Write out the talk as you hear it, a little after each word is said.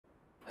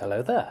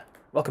Hello there,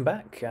 welcome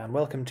back and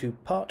welcome to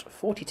part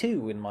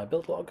 42 in my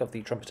build log of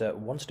the Trumpeter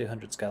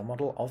 1:200 scale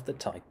model of the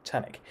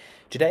Titanic.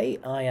 Today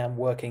I am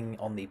working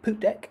on the poop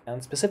deck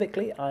and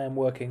specifically I am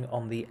working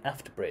on the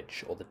aft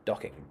bridge or the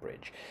docking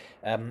bridge.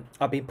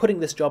 I've been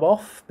putting this job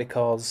off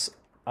because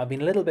I've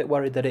been a little bit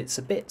worried that it's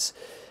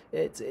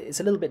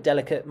a little bit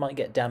delicate, might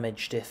get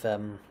damaged if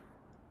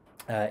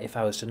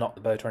I was to knock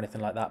the boat or anything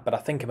like that, but I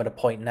think I'm at a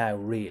point now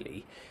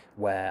really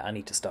where I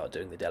need to start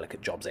doing the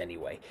delicate jobs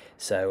anyway.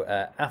 So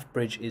aft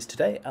bridge is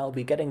today. I'll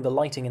be getting the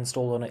lighting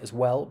installed on it as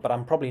well, but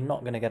I'm probably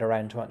not going to get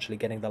around to actually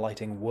getting the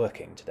lighting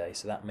working today,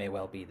 so that may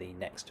well be the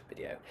next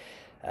video.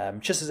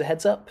 Just as a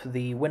heads up,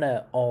 the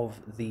winner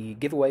of the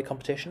giveaway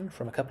competition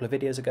from a couple of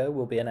videos ago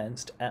will be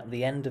announced at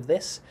the end of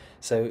this,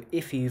 so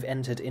if you've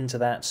entered into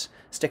that,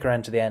 stick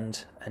around to the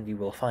end and you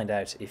will find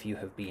out if you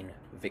have been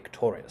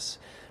victorious.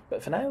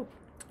 But for now,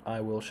 I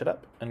will shut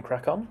up and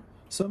crack on.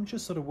 So I'm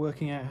just sort of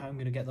working out how I'm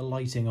going to get the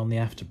lighting on the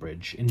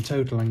afterbridge. In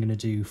total I'm going to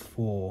do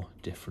 4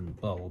 different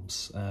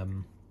bulbs,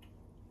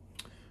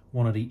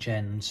 one at each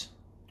end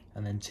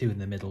and then 2 in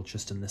the middle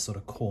just in this sort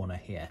of corner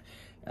here.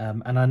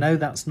 And I know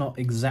that's not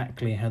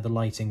exactly how the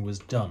lighting was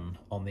done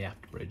on the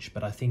afterbridge,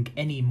 but I think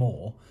any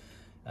more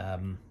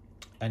and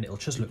it'll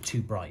just look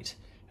too bright,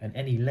 and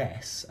any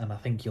less and I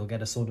think you'll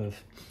get a sort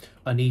of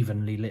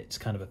unevenly lit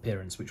kind of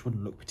appearance, which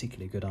wouldn't look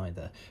particularly good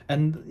either.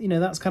 And you know,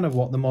 that's kind of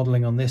what the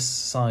modelling on this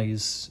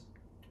size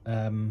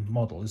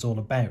model is all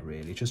about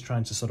really, just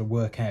trying to sort of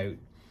work out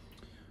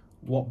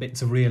what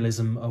bits of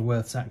realism are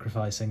worth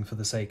sacrificing for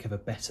the sake of a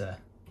better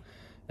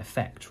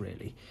effect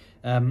really.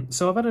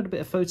 So I've added a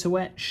bit of photo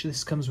etch.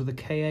 This comes with a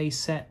KA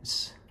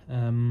set.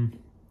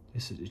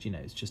 This is, you know,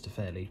 it's just a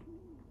fairly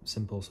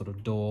simple sort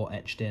of door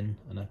etched in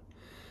and a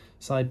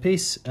side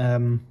piece,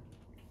 and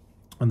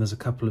there's a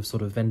couple of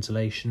sort of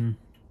ventilation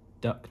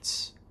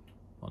ducts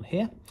on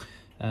here,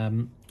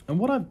 and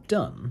what I've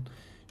done,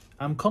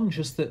 I'm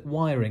conscious that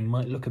wiring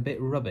might look a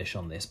bit rubbish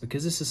on this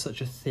because this is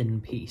such a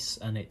thin piece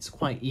and it's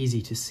quite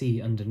easy to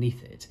see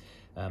underneath it.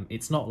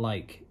 It's not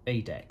like a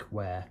deck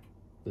where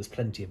there's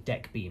plenty of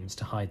deck beams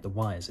to hide the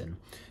wires in.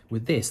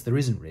 With this there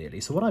isn't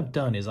really, so what I've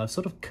done is I've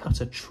sort of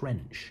cut a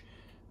trench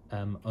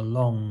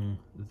along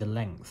the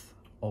length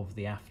of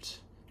the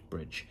aft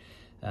bridge.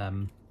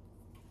 And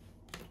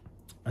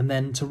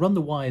then to run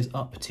the wires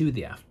up to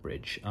the aft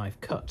bridge,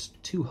 I've cut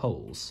 2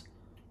 holes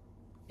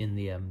in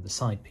the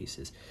side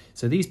pieces.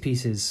 So these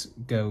pieces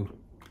go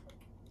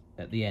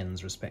at the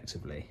ends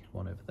respectively,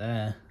 one over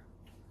there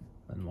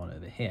and one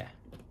over here.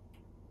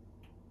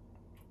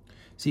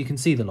 So you can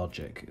see the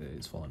logic.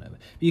 It's fallen over. But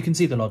you can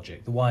see the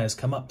logic. The wires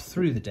come up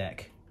through the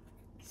deck,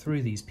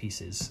 through these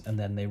pieces, and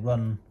then they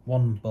run.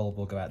 One bulb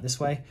will go out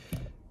this way,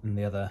 and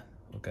the other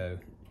will go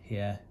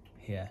here,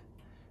 here,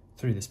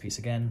 through this piece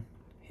again,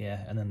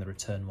 here, and then the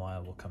return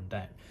wire will come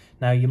down.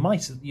 Now you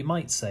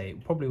might say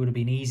it probably would have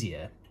been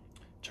easier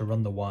to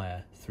run the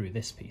wire through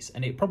this piece,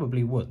 and it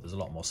probably would. There's a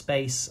lot more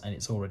space and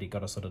it's already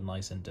got a sort of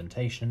nice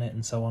indentation in it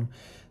and so on.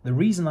 The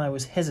reason I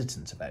was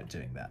hesitant about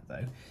doing that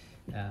though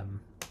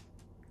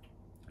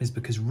is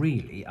because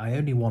really I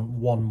only want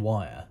one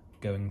wire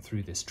going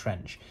through this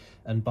trench,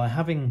 and by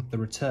having the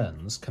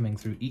returns coming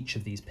through each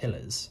of these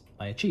pillars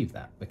I achieve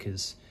that,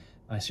 because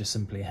I just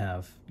simply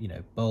have, you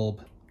know,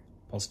 bulb,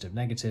 positive,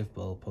 negative,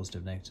 bulb,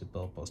 positive, negative,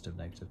 bulb, positive,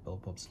 negative,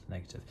 bulb, positive,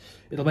 negative.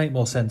 It'll make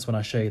more sense when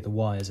I show you the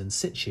wires in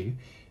situ,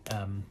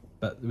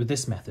 but with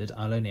this method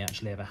I'll only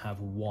actually ever have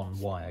one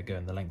wire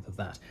going the length of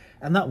that,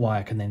 and that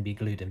wire can then be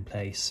glued in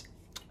place,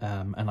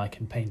 and I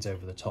can paint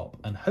over the top,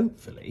 and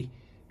hopefully,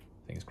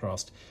 fingers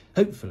crossed,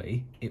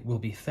 hopefully it will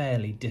be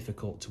fairly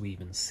difficult to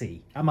even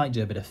see. I might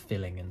do a bit of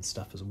filling and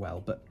stuff as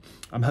well, but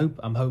I'm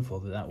hopeful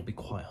that that will be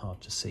quite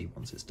hard to see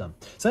once it's done.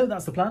 So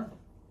that's the plan.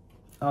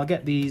 I'll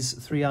get these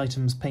 3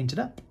 items painted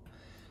up,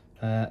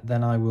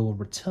 then I will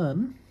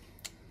return,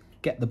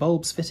 get the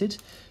bulbs fitted,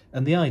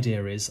 and the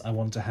idea is I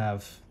want to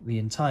have the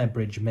entire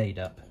bridge made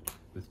up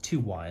with 2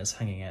 wires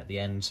hanging out the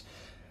end,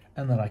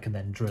 and then I can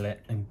then drill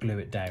it and glue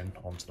it down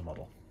onto the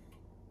model.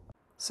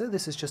 So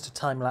this is just a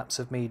time-lapse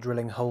of me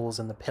drilling holes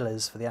in the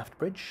pillars for the aft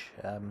bridge,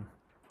 and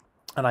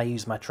I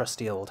use my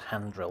trusty old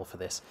hand drill for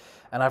this,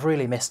 and I've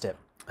really missed it.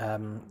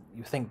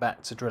 You think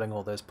back to drilling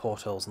all those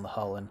portholes in the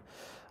hull, and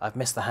I've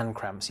missed the hand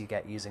cramps you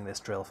get using this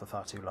drill for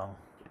far too long.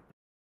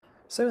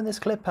 So in this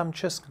clip I'm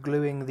just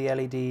gluing the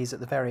LEDs at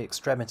the very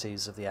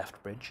extremities of the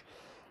aft bridge.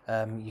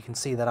 You can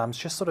see that I'm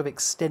just sort of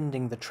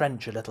extending the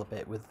trench a little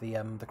bit with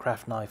the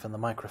craft knife and the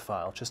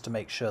microfile, just to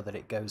make sure that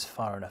it goes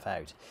far enough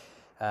out.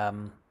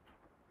 And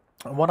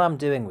what I'm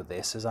doing with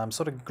this is I'm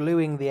sort of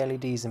gluing the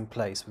LEDs in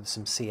place with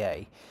some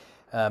CA,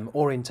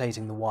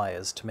 orientating the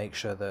wires to make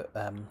sure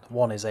that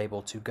one is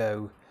able to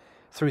go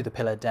through the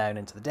pillar down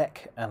into the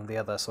deck and the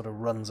other sort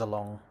of runs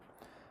along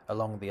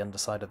the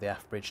underside of the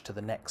aft bridge to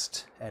the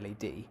next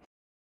LED.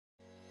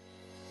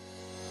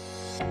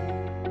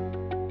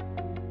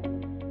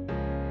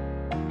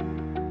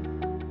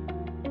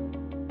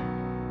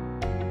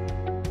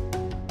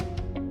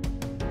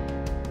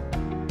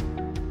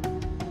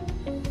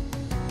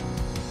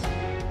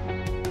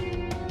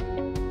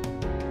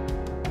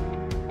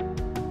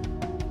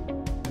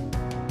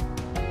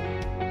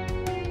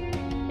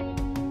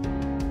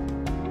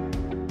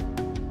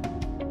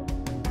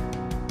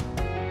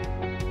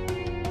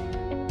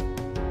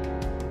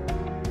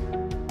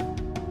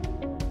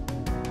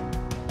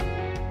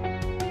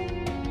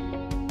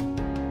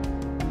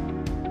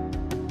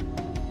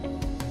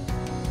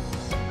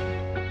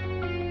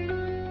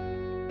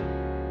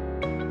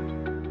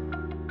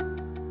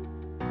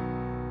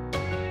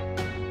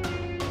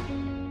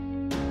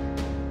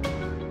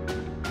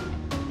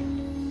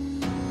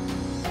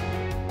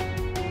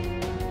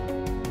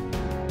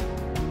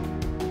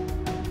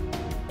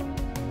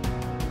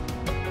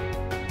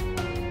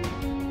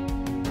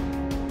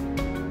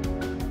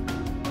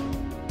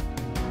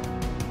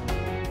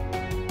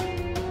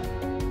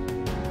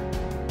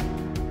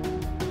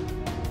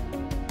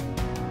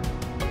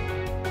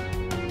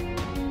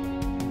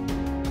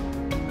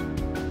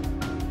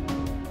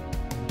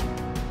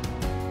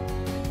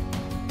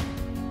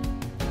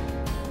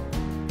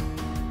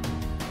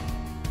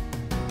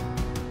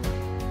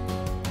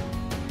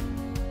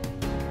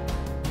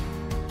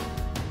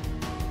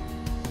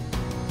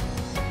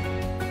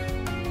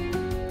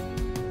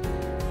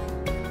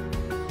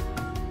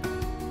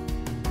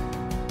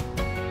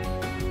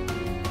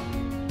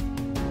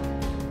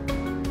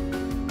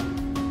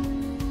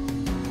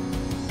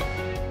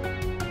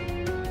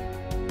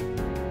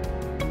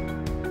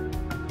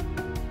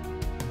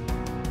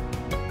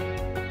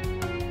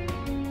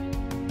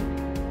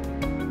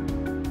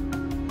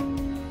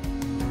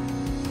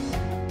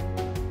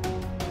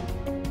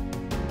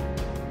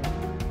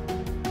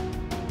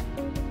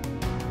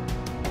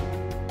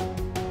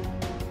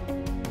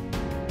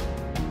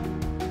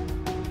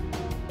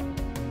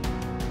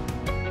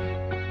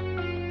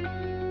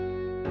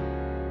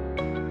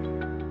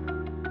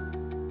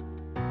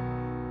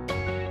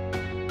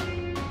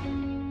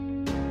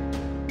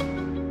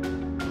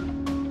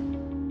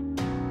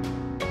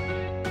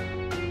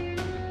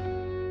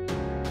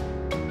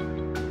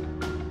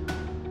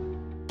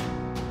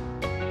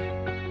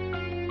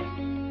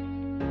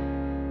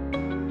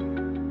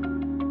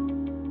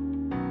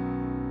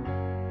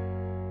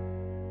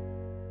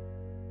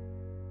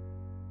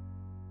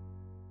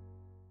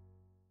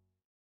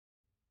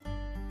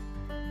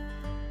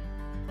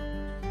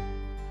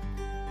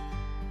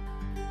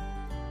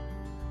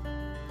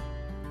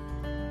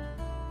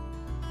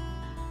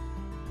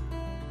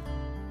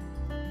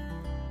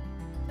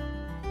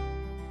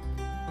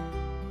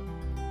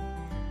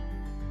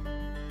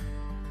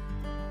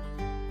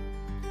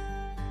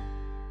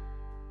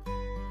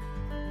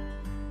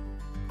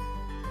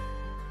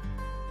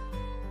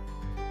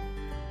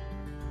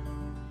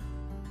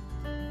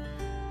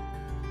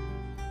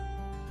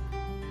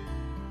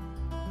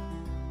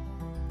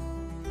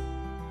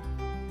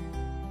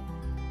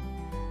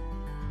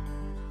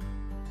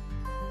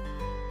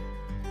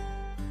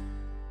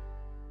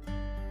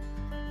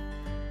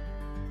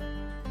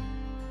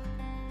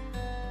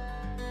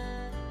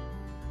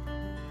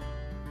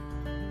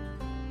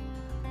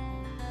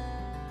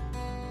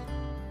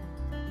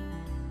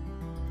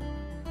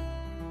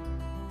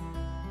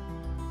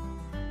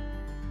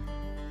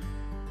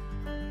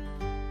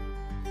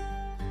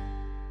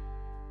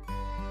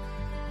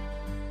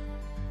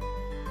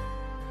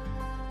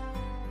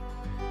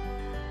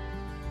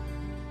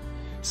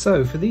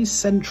 So for these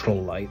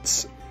central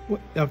lights,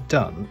 what I've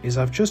done is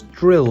I've just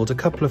drilled a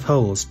couple of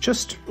holes,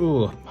 just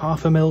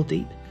half a mil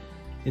deep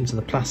into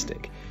the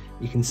plastic.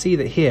 You can see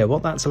that here,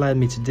 what that's allowed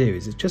me to do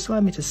is it's just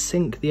allowed me to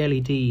sink the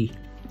LED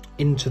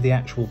into the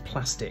actual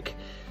plastic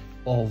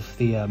of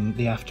the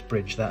aft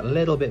bridge that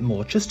little bit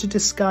more, just to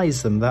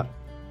disguise them that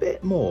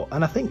bit more.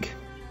 And I think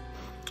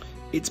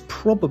it's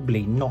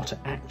probably not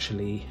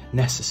actually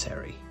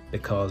necessary,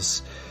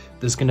 because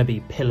there's going to be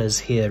pillars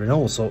here and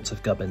all sorts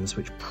of gubbins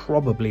which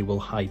probably will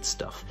hide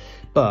stuff.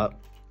 But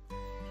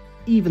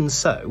even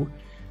so,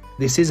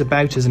 this is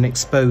about as an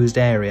exposed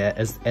area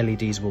as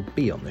LEDs will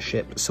be on the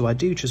ship, so I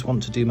do just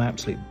want to do my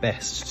absolute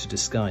best to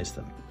disguise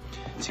them.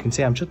 So you can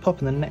see I'm just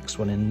popping the next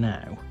one in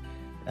now.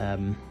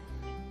 And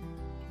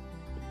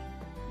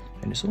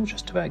it's all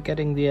just about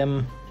getting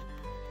the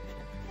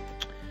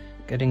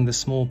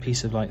small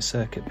piece of like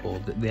circuit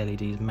board that the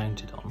LED is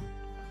mounted on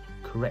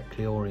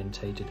correctly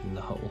orientated in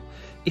the hole.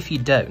 If you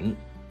don't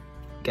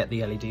get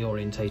the LED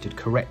orientated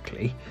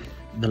correctly,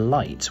 the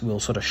light will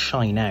sort of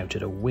shine out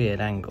at a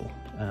weird angle,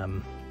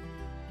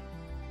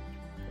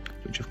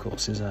 which of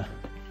course is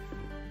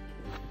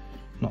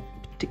not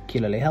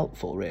particularly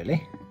helpful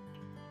really.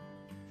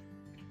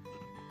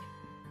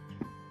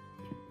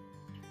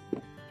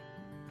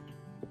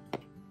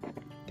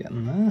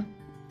 Getting there.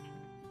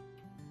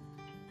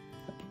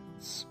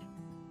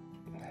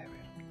 There we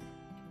go.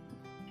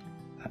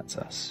 That's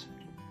us.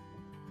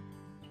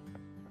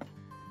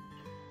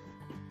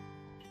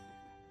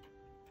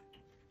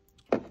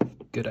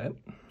 Good out.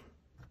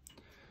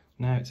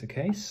 Now it's a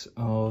case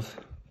of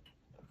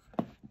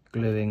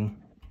gluing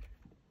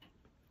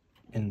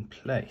in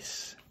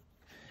place.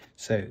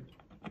 So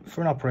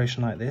for an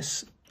operation like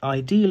this,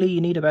 ideally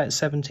you need about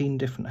 17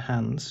 different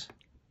hands.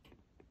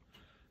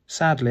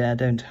 Sadly, I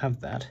don't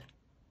have that.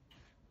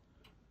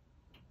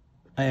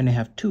 I only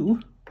have 2,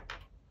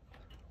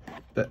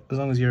 but as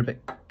long as you're a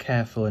bit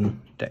careful and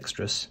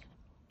dexterous,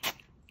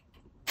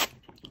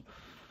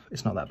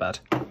 it's not that bad.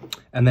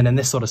 And then in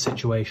this sort of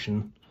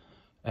situation,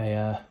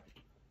 a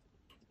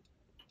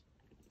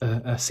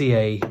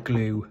CA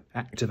glue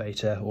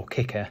activator or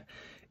kicker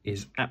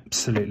is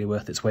absolutely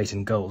worth its weight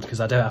in gold,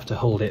 because I don't have to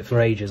hold it for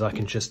ages. I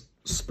can just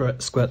squirt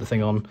the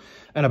thing on,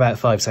 and about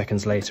 5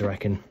 seconds later I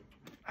can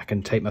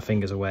take my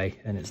fingers away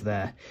and it's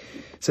there.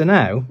 So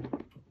now,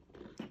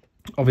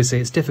 obviously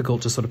it's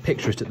difficult to sort of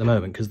picture it at the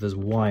moment because there's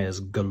wires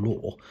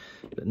galore,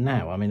 but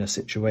now I'm in a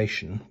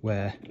situation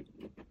where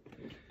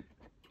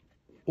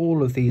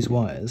all of these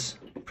wires,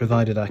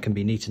 provided I can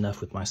be neat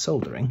enough with my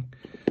soldering,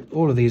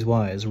 all of these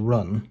wires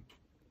run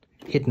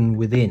hidden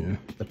within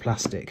the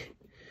plastic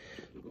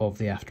of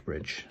the aft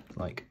bridge,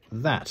 like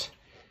that.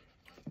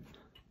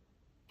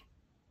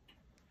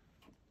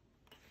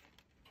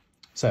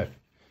 So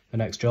the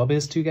next job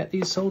is to get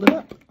these soldered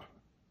up.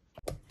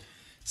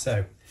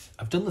 So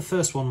I've done the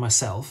first one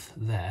myself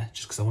there,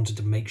 just because I wanted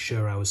to make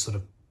sure I was sort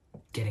of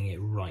getting it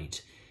right.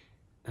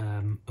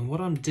 And what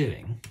I'm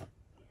doing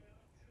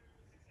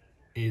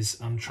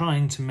is I'm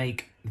trying to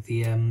make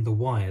the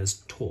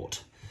wires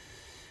taut.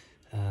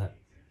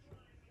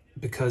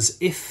 Because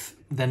if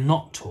they're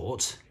not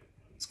taut,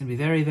 it's going to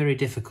be very, very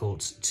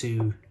difficult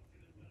to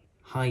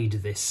hide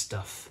this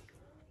stuff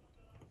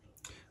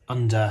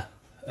under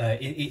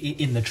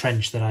in the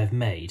trench that I've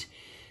made.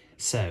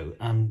 So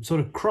I'm sort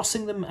of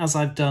crossing them as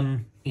I've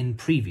done in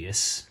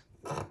previous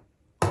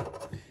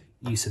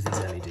use of these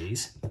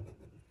LEDs,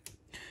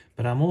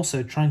 but I'm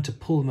also trying to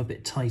pull them a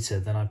bit tighter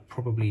than I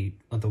probably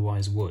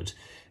otherwise would.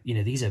 You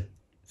know, these are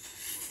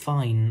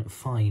fine,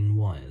 fine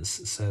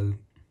wires, so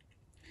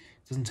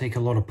it doesn't take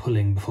a lot of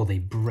pulling before they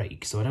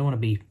break, so I don't want to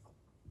be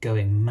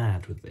going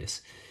mad with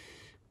this.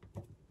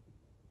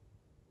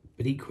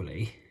 But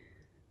equally,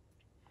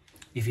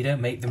 if you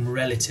don't make them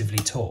relatively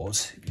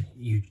taut,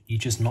 you're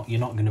not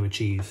going to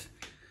achieve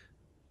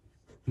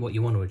what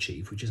you want to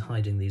achieve, which is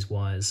hiding these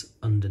wires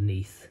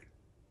underneath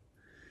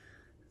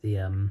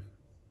the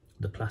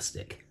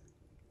plastic.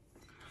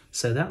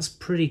 So that's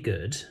pretty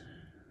good.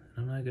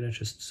 I'm now going to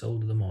just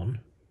solder them on.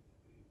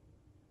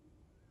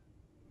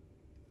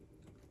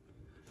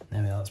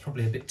 There we are. That's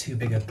probably a bit too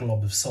big a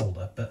glob of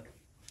solder, but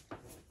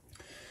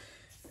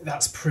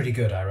that's pretty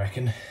good, I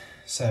reckon.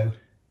 So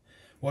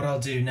what I'll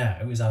do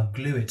now is I'll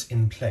glue it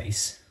in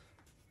place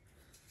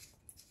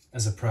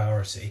as a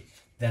priority,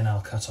 then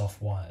I'll cut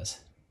off wires.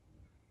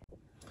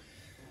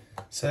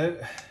 So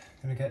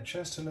I'm going to get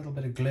just a little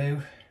bit of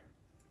glue.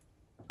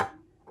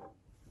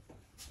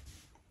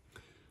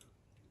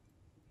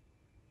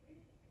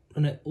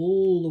 Run it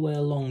all the way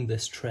along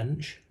this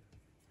trench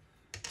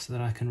so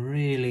that I can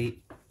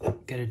really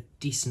get a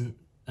decent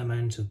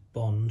amount of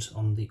bond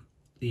on the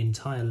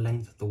entire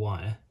length of the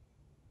wire.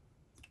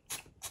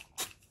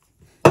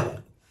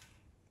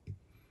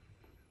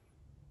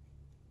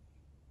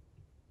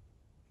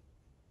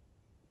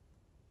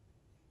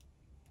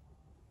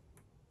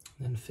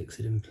 Then fix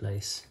it in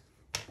place.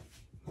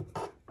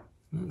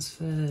 That's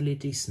fairly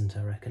decent,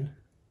 I reckon.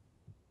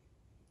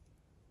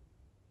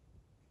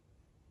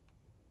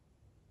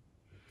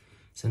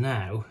 So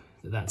now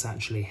that that's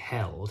actually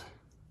held,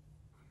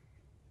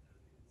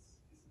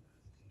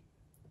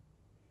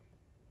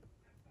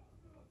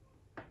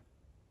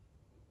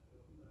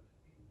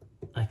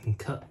 I can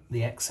cut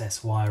the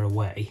excess wire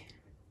away.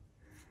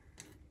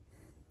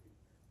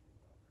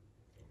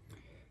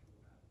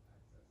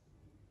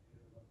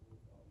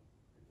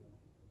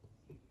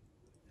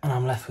 And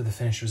I'm left with the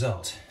finished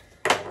result.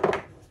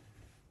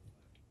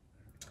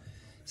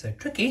 So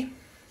tricky,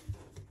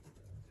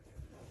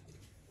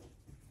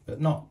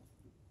 but not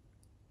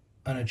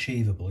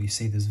unachievable. You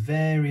see there's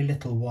very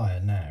little wire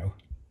now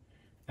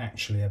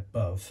actually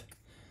above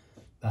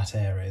that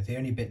area. The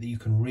only bit that you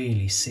can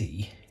really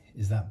see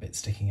is that bit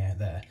sticking out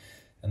there,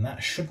 and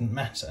that shouldn't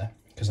matter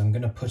because I'm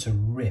going to put a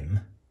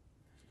rim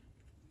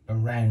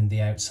around the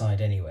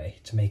outside anyway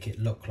to make it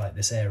look like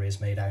this area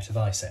is made out of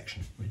eye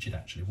section, which it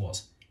actually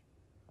was.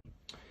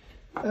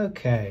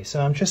 Okay,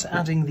 so I'm just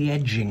adding the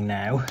edging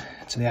now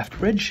to the aft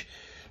bridge.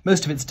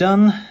 Most of it's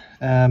done.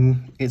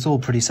 It's all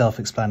pretty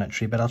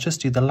self-explanatory, but I'll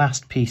just do the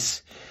last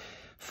piece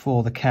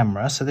for the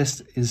camera. So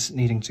this is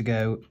needing to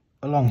go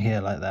along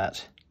here like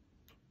that,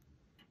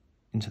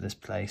 into this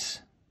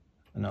place,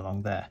 and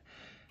along there.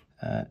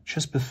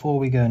 Just before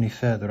we go any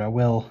further, I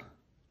will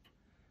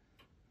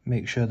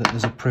make sure that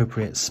there's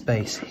appropriate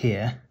space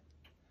here,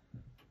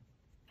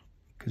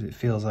 because it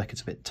feels like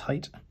it's a bit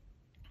tight.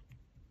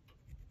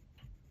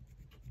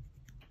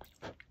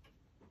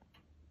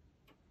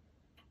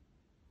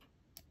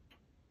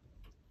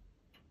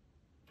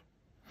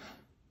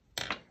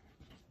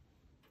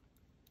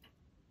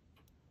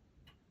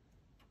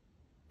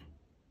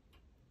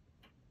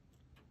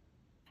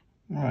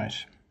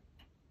 Right.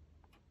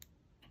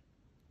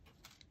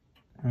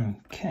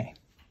 Okay.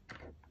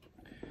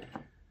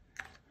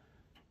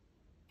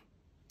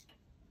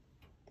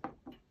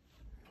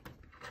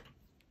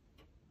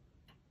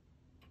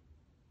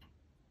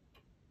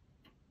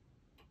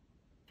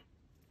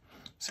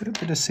 So a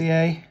bit of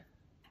CA.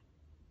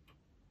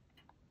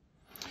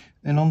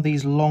 Then on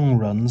these long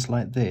runs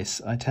like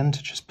this, I tend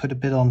to just put a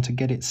bit on to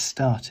get it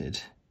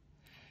started.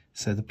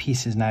 So the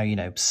piece is now, you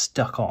know,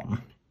 stuck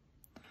on.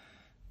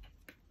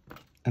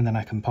 And then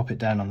I can pop it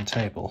down on the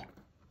table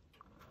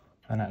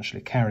and actually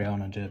carry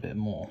on and do a bit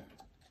more.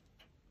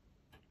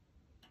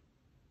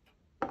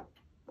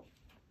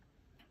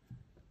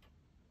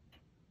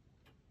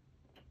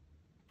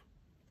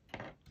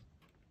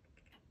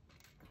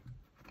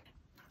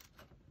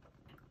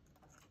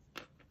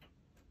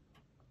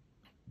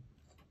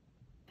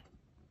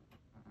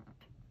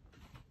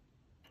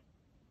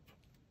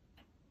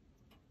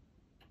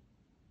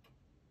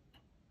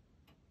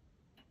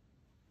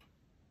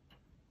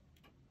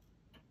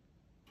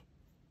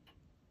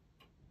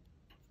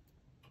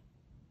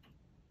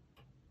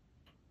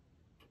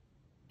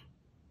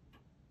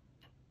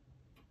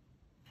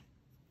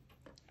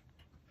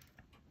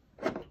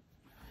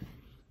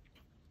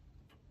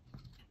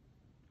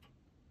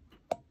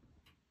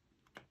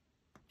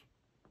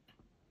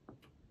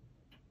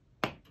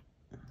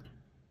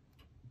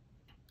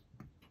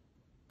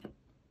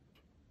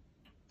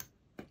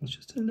 There's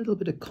just a little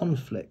bit of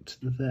conflict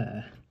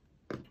there.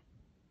 I'm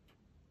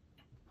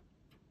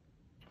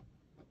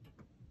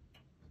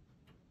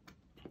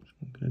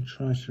going to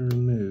try to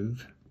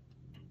remove.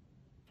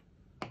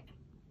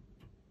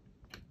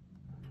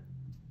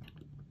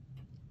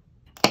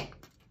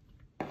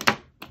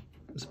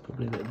 That's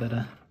probably a bit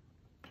better.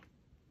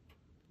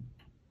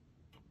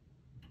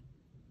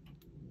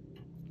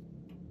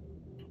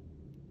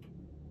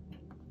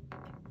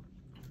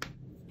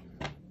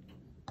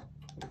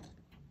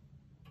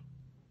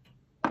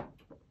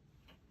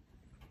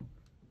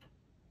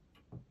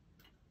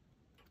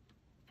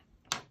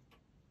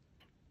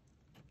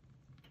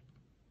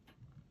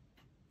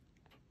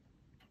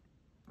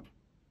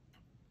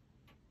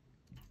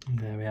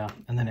 There we are,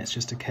 and then it's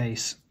just a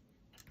case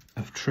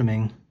of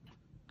trimming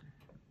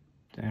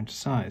down to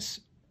size.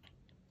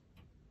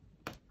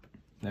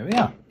 There we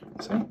are.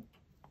 So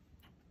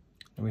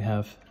we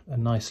have a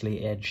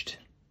nicely edged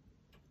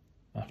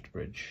aft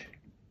bridge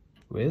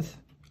with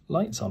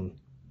lights on.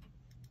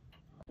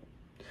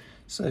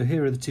 So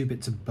here are the two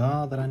bits of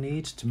bar that I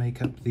need to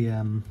make up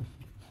the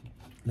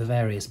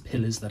various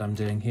pillars that I'm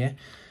doing here.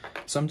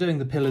 So I'm doing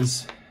the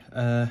pillars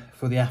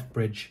for the aft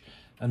bridge,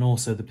 and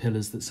also the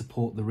pillars that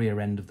support the rear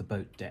end of the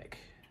boat deck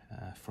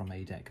from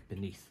a deck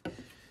beneath.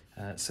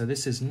 So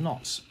this is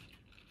not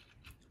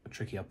a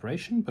tricky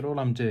operation, but all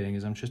I'm doing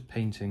is I'm just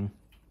painting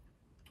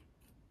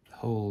the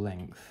whole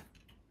length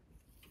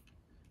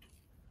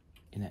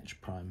in etch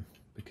prime,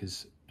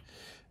 because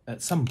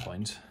at some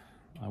point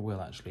I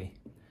will actually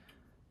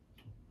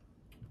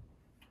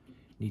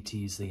need to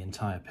use the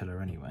entire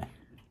pillar anyway.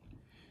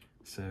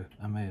 So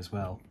I may as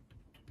well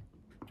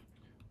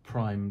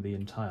prime the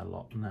entire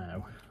lot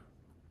now.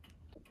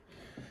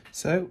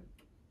 So,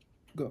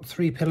 got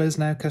 3 pillars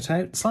now cut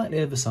out,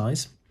 slightly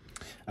oversized.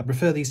 I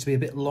prefer these to be a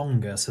bit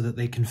longer so that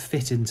they can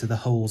fit into the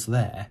holes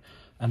there,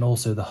 and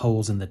also the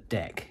holes in the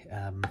deck.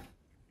 And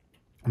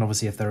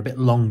obviously if they're a bit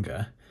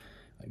longer,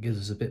 that gives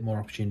us a bit more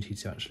opportunity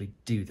to actually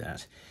do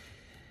that.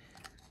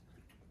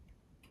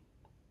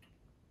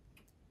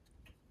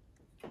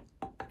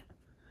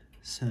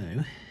 So,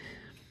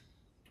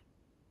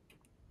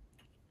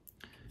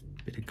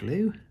 bit of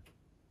glue.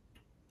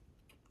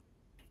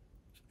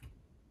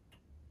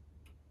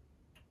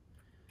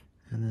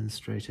 then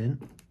straight in.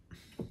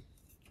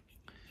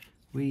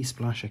 We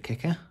splash a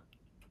kicker.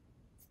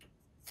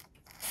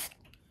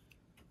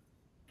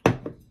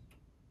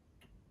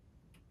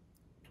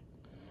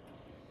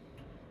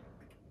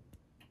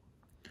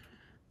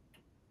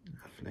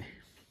 Lovely.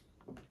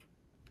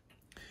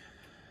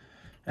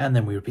 And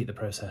then we repeat the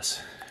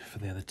process for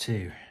the other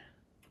two.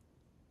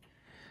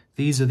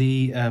 These are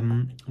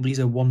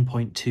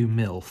 1.2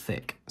 mil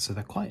thick, so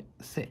they're quite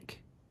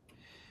thick.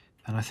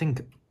 And I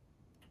think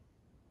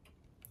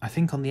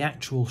on the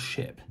actual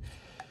ship,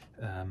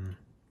 I'm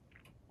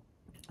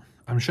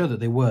sure that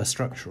they were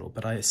structural,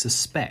 but I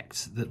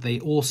suspect that they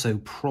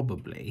also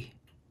probably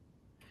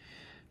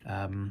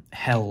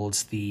held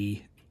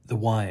the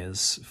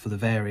wires for the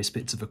various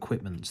bits of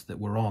equipment that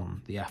were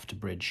on the after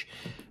bridge.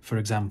 For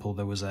example,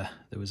 there was a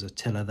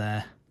tiller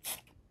there,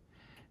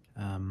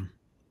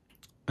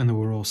 and there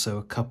were also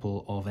a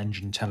couple of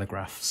engine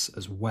telegraphs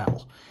as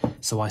well.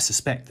 So I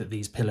suspect that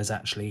these pillars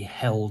actually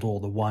held all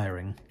the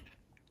wiring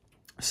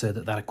so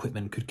that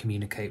equipment could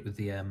communicate with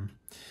the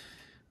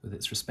with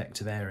its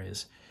respective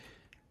areas,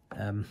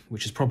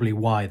 which is probably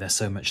why they're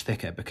so much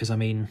thicker, because I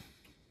mean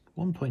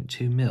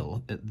 1.2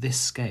 mil at this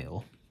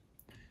scale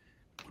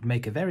would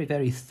make a very,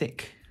 very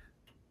thick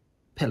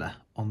pillar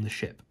on the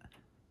ship.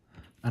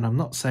 And I'm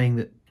not saying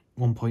that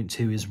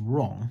 1.2 is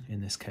wrong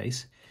in this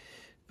case,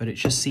 but it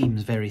just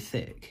seems very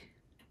thick.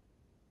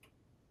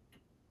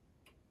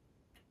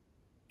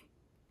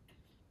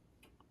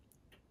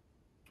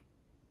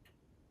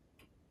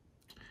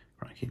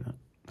 Right, keep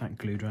that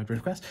glue dried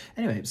really fast.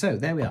 Anyway, so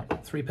there we are,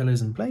 3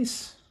 pillars in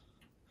place,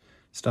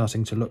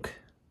 starting to look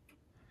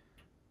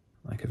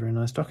like a very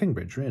nice docking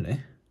bridge,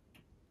 really.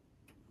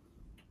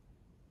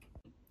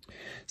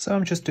 So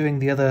I'm just doing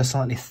the other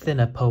slightly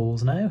thinner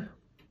poles now.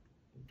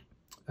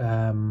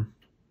 And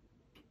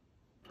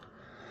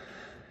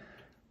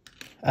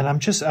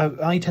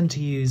I tend to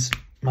use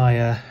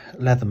my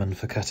Leatherman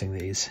for cutting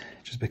these,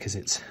 just because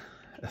it's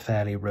a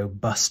fairly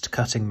robust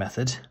cutting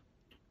method.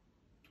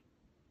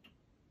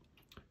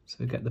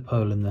 So get the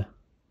pole in the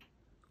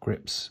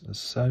grips as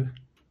so.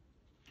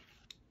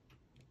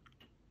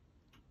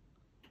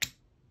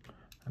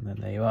 And then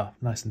there you are,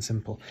 nice and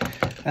simple.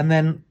 And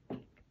then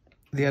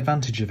the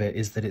advantage of it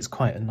is that it's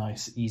quite a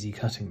nice, easy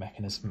cutting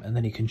mechanism, and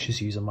then you can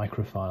just use a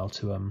microfile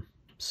to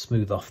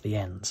smooth off the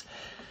ends.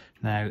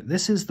 Now,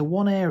 this is the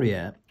one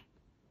area,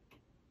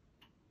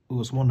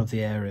 was one of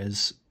the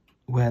areas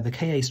where the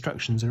KA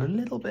instructions are a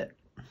little bit,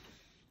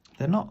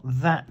 they're not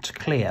that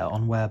clear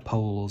on where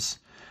poles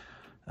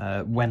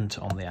went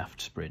on the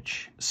aft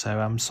bridge. So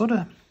I'm sort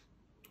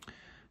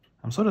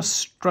of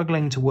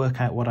struggling to work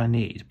out what I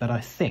need, but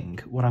I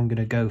think what I'm going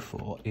to go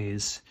for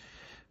is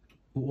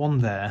one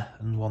there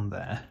and one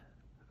there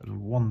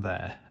and one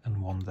there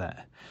and one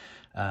there.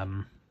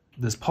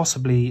 There's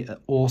possibly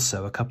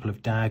also a couple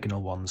of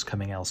diagonal ones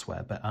coming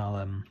elsewhere, but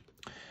I'll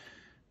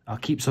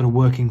keep sort of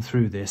working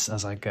through this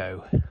as I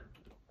go.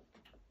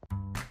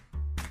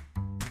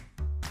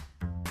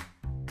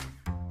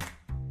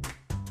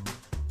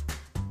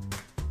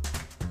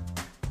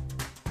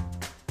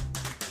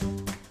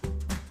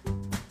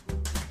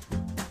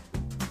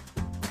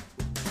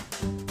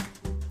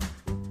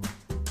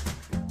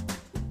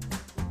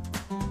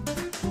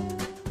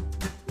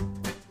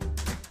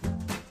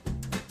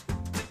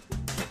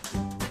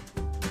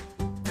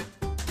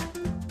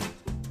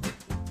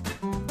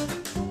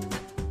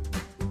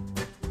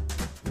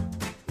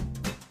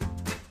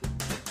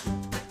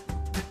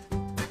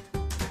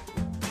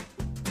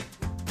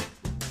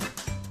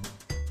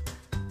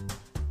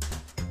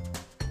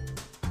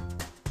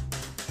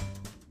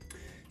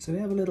 So we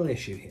have a little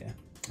issue here,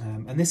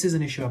 and this is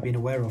an issue I've been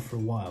aware of for a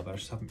while, but I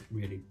just haven't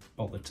really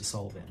bothered to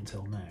solve it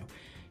until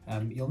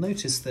now. You'll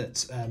notice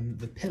that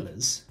the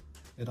pillars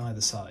at either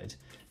side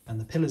and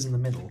the pillars in the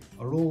middle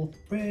are all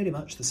pretty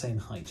much the same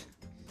height,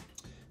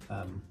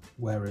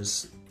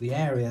 whereas the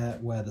area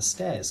where the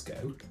stairs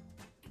go,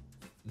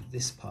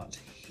 this part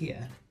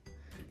here,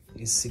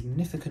 is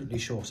significantly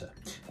shorter.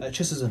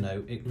 Just as a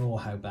note, ignore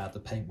how bad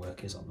the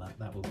paintwork is on that,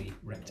 that will be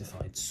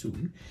rectified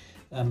soon.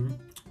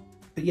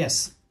 But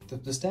yes,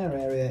 the stair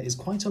area is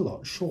quite a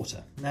lot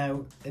shorter.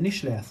 Now,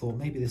 initially I thought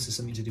maybe this is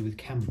something to do with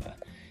camber.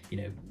 You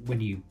know, when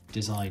you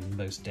design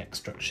most deck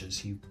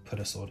structures, you put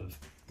a sort of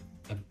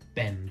a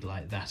bend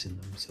like that in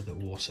them so that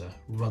water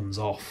runs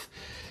off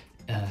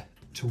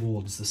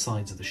towards the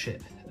sides of the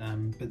ship.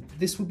 But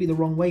this would be the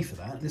wrong way for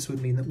that. This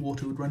would mean that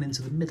water would run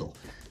into the middle.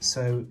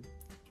 So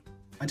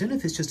I don't know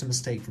if it's just a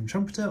mistake from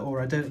Trumpeter,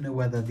 or I don't know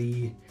whether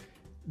the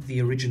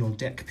original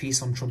deck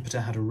piece on Trumpeter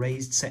had a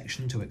raised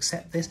section to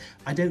accept this.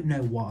 I don't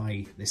know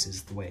why this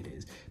is the way it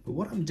is, but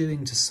what I'm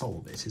doing to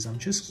solve it is I'm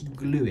just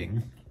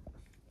gluing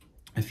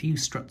a few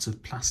struts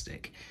of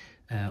plastic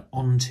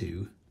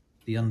onto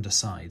the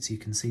underside, so you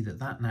can see that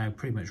that now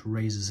pretty much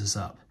raises us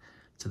up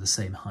to the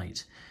same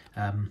height.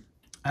 And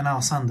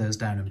I'll sand those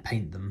down and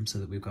paint them so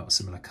that we've got a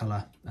similar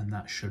colour, and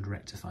that should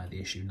rectify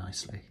the issue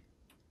nicely.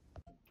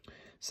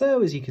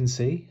 So as you can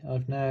see,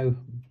 I've now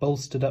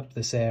bolstered up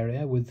this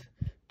area with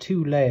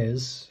 2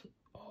 layers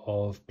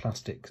of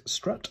plastic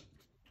strut,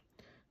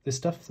 this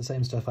stuff, the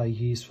same stuff I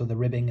used for the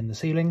ribbing in the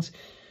ceilings,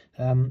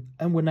 and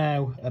we're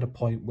now at a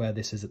point where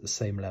this is at the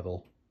same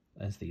level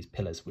as these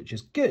pillars, which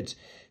is good.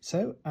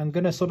 So I'm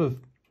going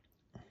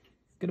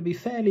to be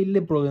fairly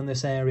liberal in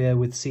this area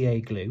with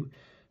CA glue,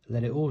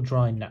 let it all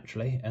dry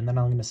naturally, and then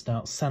I'm going to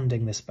start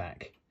sanding this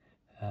back.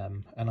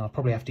 And I'll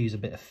probably have to use a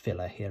bit of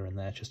filler here and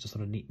there just to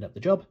sort of neaten up the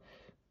job,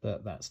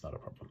 but that's not a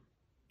problem.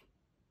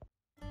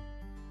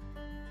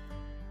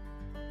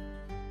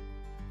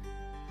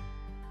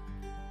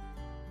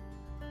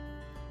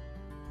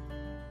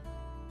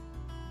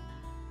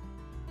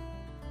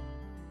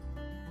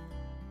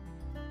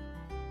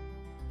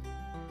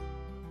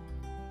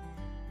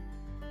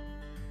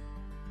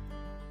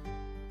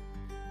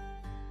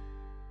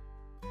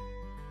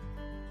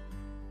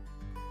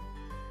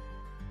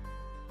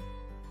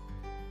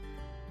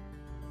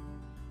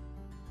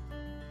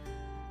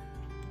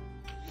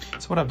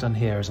 So what I've done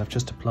here is I've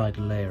just applied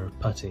a layer of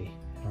putty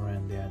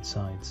around the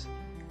outsides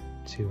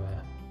to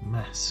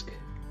mask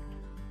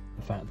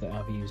the fact that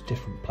I've used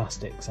different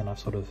plastics and I've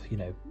sort of, you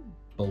know,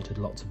 bolted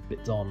lots of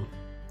bits on.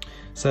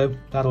 So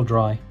that'll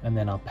dry and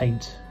then I'll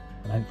paint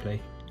and hopefully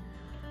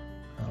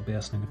that'll be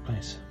us in a good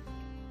place.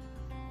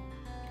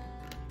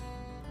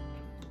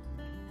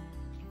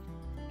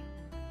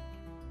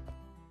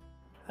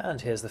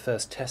 And here's the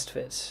first test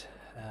fit.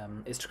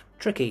 It's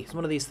tricky. It's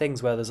one of these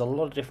things where there's a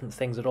lot of different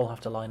things that all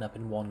have to line up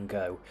in one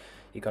go.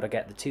 You've got to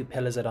get the two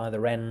pillars at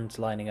either end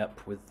lining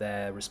up with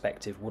their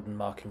respective wooden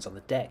markings on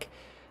the deck,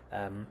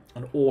 and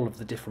all of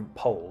the different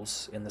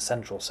poles in the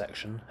central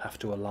section have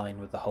to align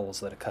with the holes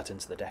that are cut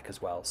into the deck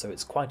as well. So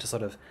it's quite a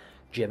sort of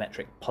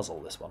geometric puzzle,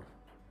 this one.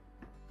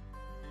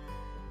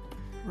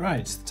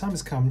 Right, the time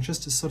has come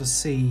just to sort of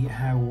see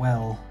how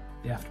well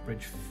the aft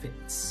bridge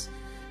fits.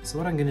 So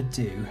what I'm going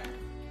to do,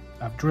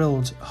 I've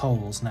drilled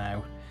holes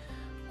now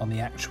on the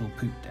actual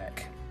poop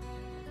deck.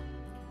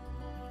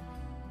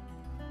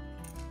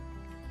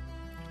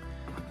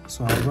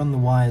 So I'll run the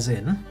wires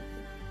in,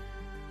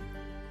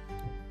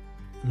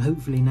 and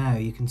hopefully now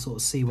you can sort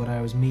of see what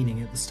I was meaning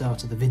at the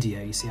start of the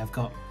video. You see I've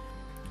got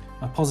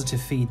my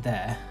positive feed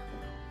there,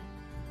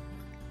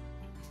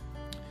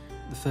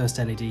 the first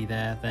LED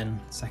there, then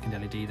second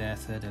LED there,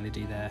 third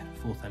LED there,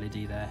 fourth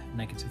LED there,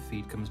 negative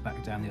feed comes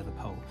back down the other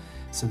pole.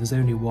 So there's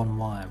only one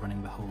wire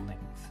running the whole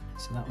length.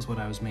 So that was what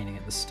I was meaning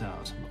at the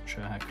start. I'm not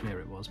sure how clear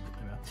it was, but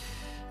there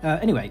we are.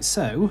 Anyway,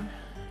 so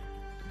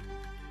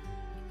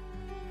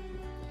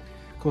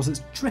of course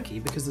it's tricky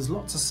because there's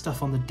lots of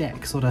stuff on the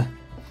deck sort of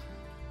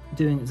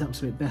doing its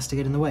absolute best to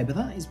get in the way, but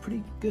that is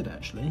pretty good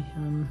actually.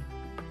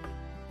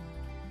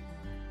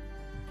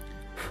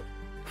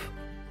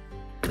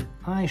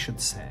 I should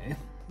say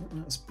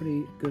that's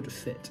pretty good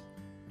fit.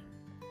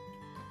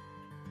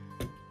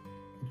 The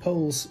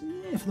poles,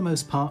 for the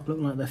most part, look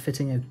like they're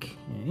fitting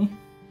okay.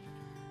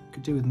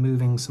 Could do with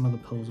moving some other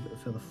poles a bit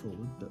further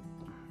forward, but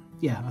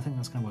yeah, I think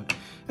that's going to work.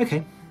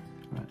 Okay,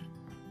 right.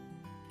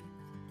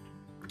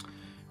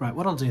 Right,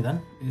 what I'll do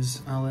then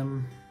is I'll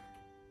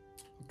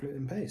glue it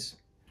in paste.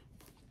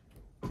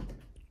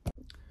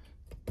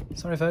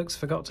 Sorry folks,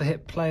 forgot to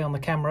hit play on the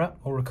camera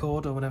or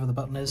record or whatever the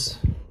button is.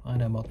 I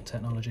know modern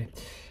technology.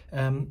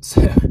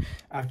 So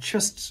I've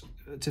just,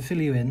 to fill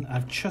you in,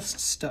 I've just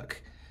stuck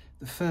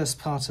the first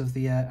part of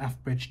the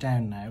aft bridge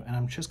down now, and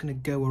I'm just going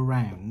to go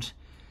around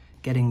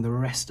getting the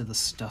rest of the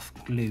stuff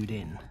glued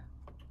in.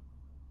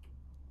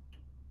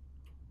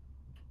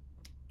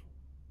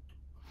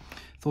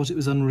 Thought it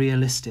was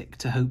unrealistic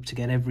to hope to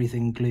get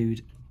everything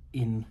glued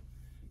in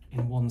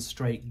one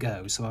straight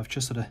go, so I've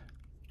just sort of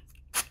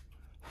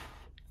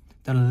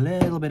done a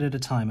little bit at a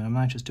time, and I'm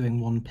now just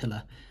doing one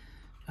pillar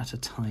at a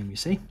time, you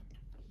see.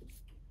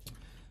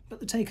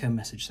 But the take-home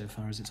message so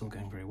far is it's all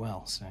going very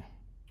well, so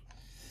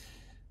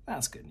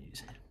that's good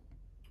news.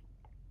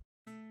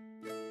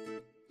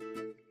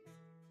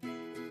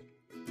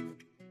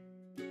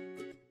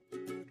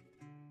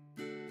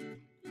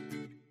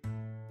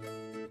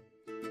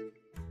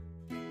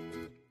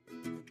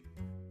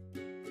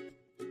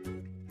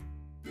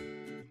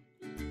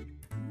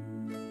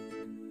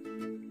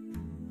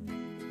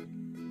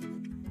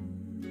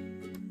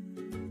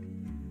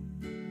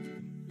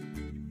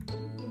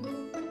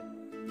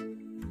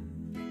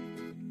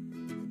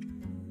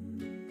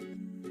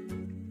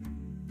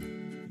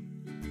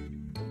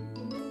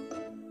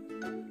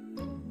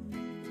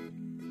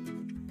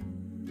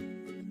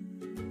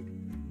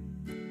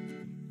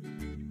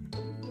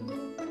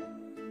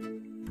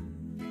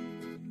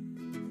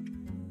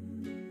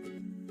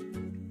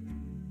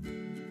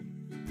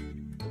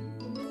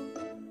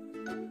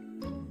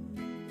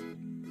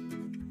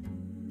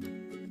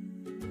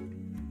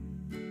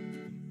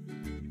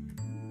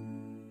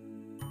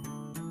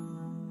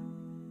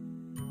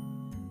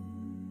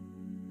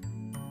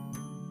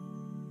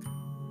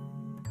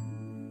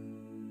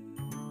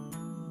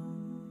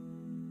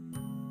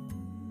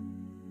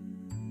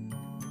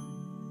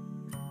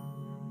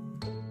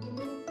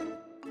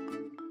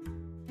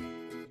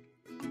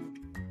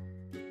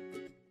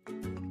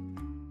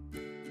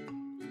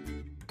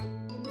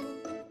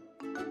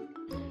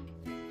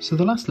 So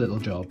the last little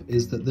job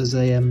is that there's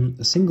a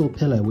single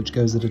pillar which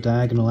goes at a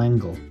diagonal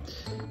angle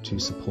to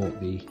support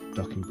the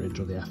docking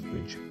bridge or the aft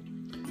bridge.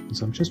 And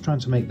so I'm just trying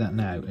to make that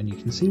now, and you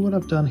can see what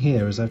I've done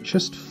here is I've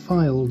just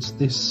filed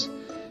this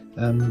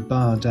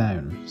bar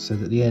down so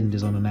that the end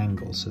is on an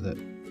angle so that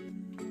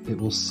it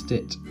will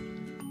sit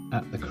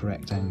at the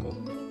correct angle.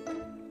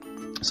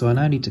 So I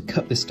now need to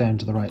cut this down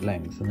to the right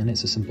length, and then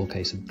it's a simple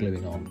case of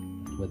gluing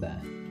on. We're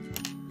there.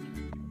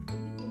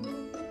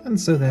 And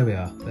so there we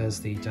are, there's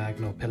the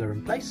diagonal pillar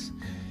in place,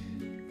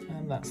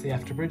 and that's the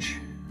afterbridge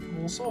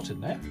all sorted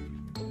now.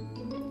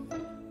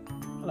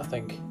 And I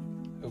think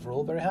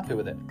overall very happy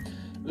with it.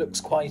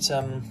 Looks quite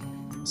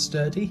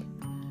sturdy.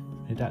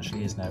 It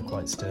actually is now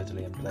quite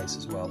sturdily in place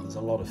as well. There's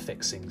a lot of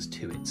fixings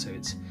to it, so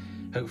it's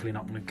hopefully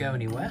not going to go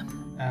anywhere.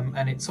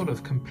 And it sort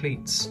of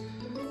completes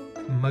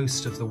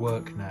most of the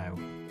work now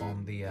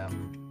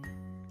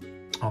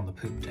on the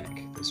poop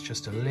deck. There's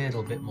just a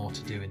little bit more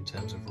to do in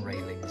terms of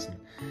railings and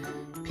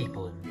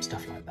people and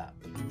stuff like that,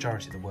 but the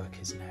majority of the work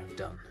is now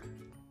done.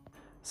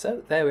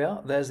 So there we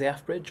are, there's the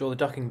aft bridge or the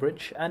docking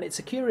bridge, and it's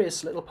a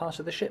curious little part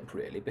of the ship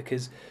really,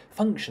 because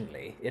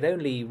functionally it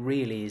only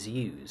really is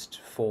used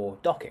for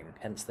docking,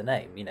 hence the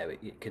name. You know,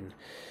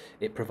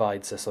 it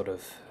provides a sort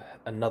of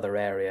another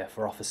area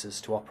for officers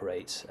to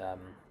operate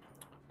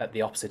at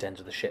the opposite end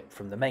of the ship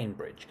from the main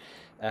bridge.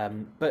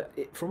 But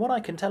from what I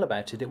can tell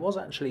about it, it was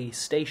actually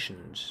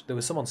stationed, there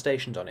was someone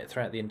stationed on it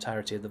throughout the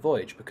entirety of the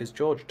voyage, because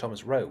George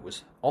Thomas Roe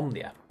was on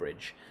the aft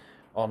bridge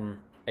on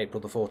April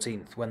the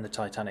 14th when the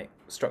Titanic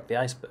struck the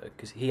iceberg,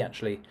 because he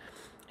actually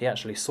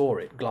saw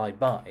it glide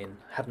by and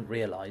hadn't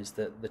realised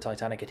that the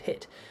Titanic had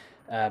hit.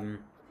 And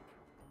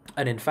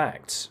in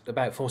fact,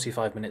 about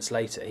 45 minutes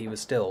later, he was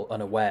still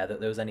unaware that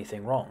there was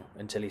anything wrong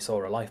until he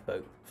saw a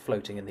lifeboat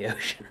floating in the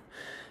ocean.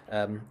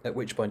 At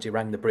which point he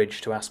rang the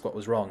bridge to ask what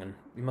was wrong, and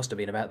he must have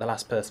been about the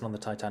last person on the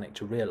Titanic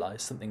to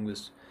realise something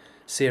was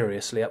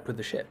seriously up with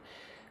the ship.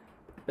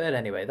 But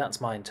anyway,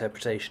 that's my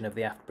interpretation of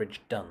the aft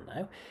bridge done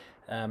now.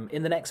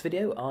 In the next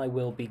video I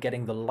will be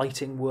getting the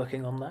lighting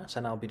working on that,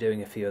 and I'll be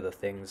doing a few other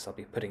things. I'll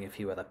be putting a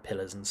few other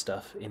pillars and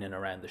stuff in and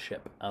around the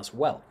ship as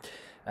well.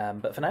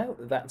 But for now,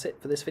 that's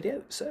it for this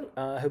video, so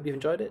I hope you've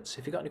enjoyed it.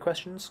 If you've got any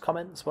questions,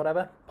 comments,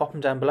 whatever, pop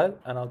them down below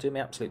and I'll do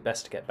my absolute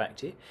best to get back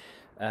to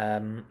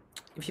you.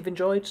 If you've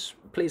enjoyed,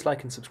 please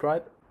like and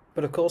subscribe.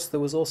 But of course there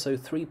was also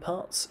 3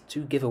 parts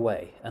to give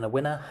away, and a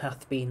winner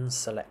hath been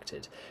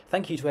selected.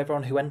 Thank you to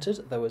everyone who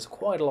entered. There was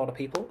quite a lot of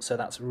people, so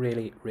that's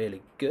really,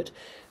 really good.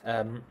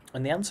 And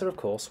the answer, of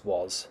course,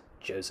 was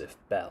Joseph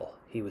Bell.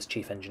 He was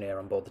chief engineer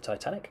on board the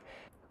Titanic.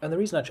 And the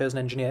reason I chose an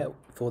engineer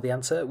for the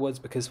answer was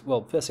because,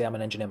 well, firstly I'm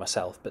an engineer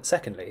myself, but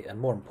secondly,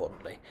 and more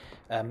importantly,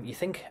 you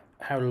think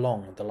how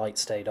long the light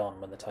stayed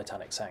on when the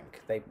Titanic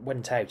sank. They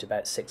went out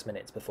about 6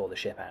 minutes before the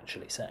ship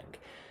actually sank.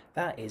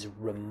 That is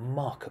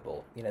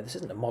remarkable. You know, this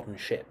isn't a modern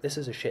ship. This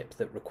is a ship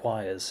that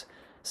requires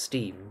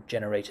steam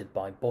generated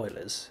by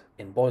boilers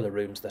in boiler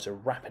rooms that are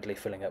rapidly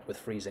filling up with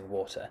freezing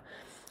water.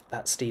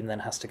 That steam then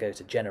has to go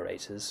to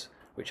generators,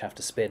 which have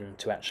to spin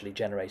to actually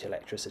generate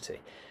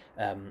electricity.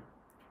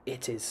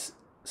 It is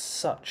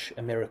such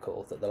a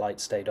miracle that the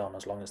lights stayed on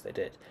as long as they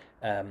did,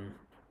 and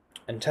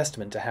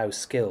testament to how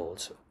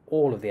skilled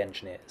all of the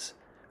engineers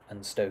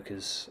and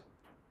stokers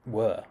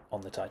were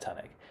on the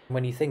Titanic.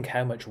 When you think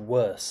how much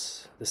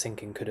worse the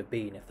sinking could have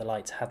been if the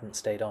lights hadn't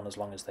stayed on as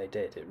long as they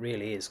did, it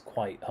really is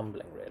quite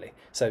humbling, really.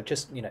 So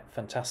just, you know,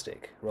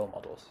 fantastic role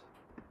models.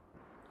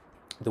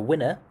 The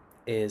winner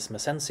is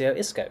Masencio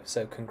Isco,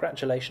 so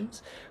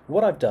congratulations.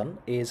 What I've done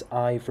is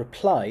I've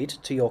replied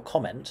to your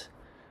comment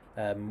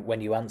when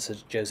you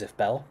answered Joseph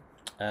Bell.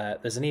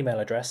 There's an email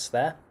address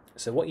there,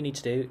 so what you need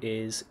to do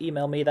is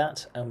email me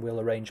that and we'll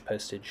arrange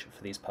postage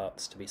for these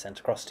parts to be sent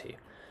across to you.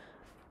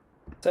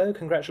 So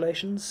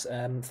congratulations,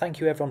 thank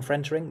you everyone for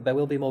entering. There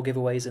will be more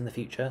giveaways in the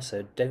future,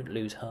 so don't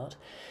lose heart,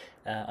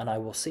 and I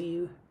will see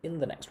you in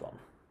the next one.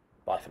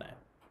 Bye for now.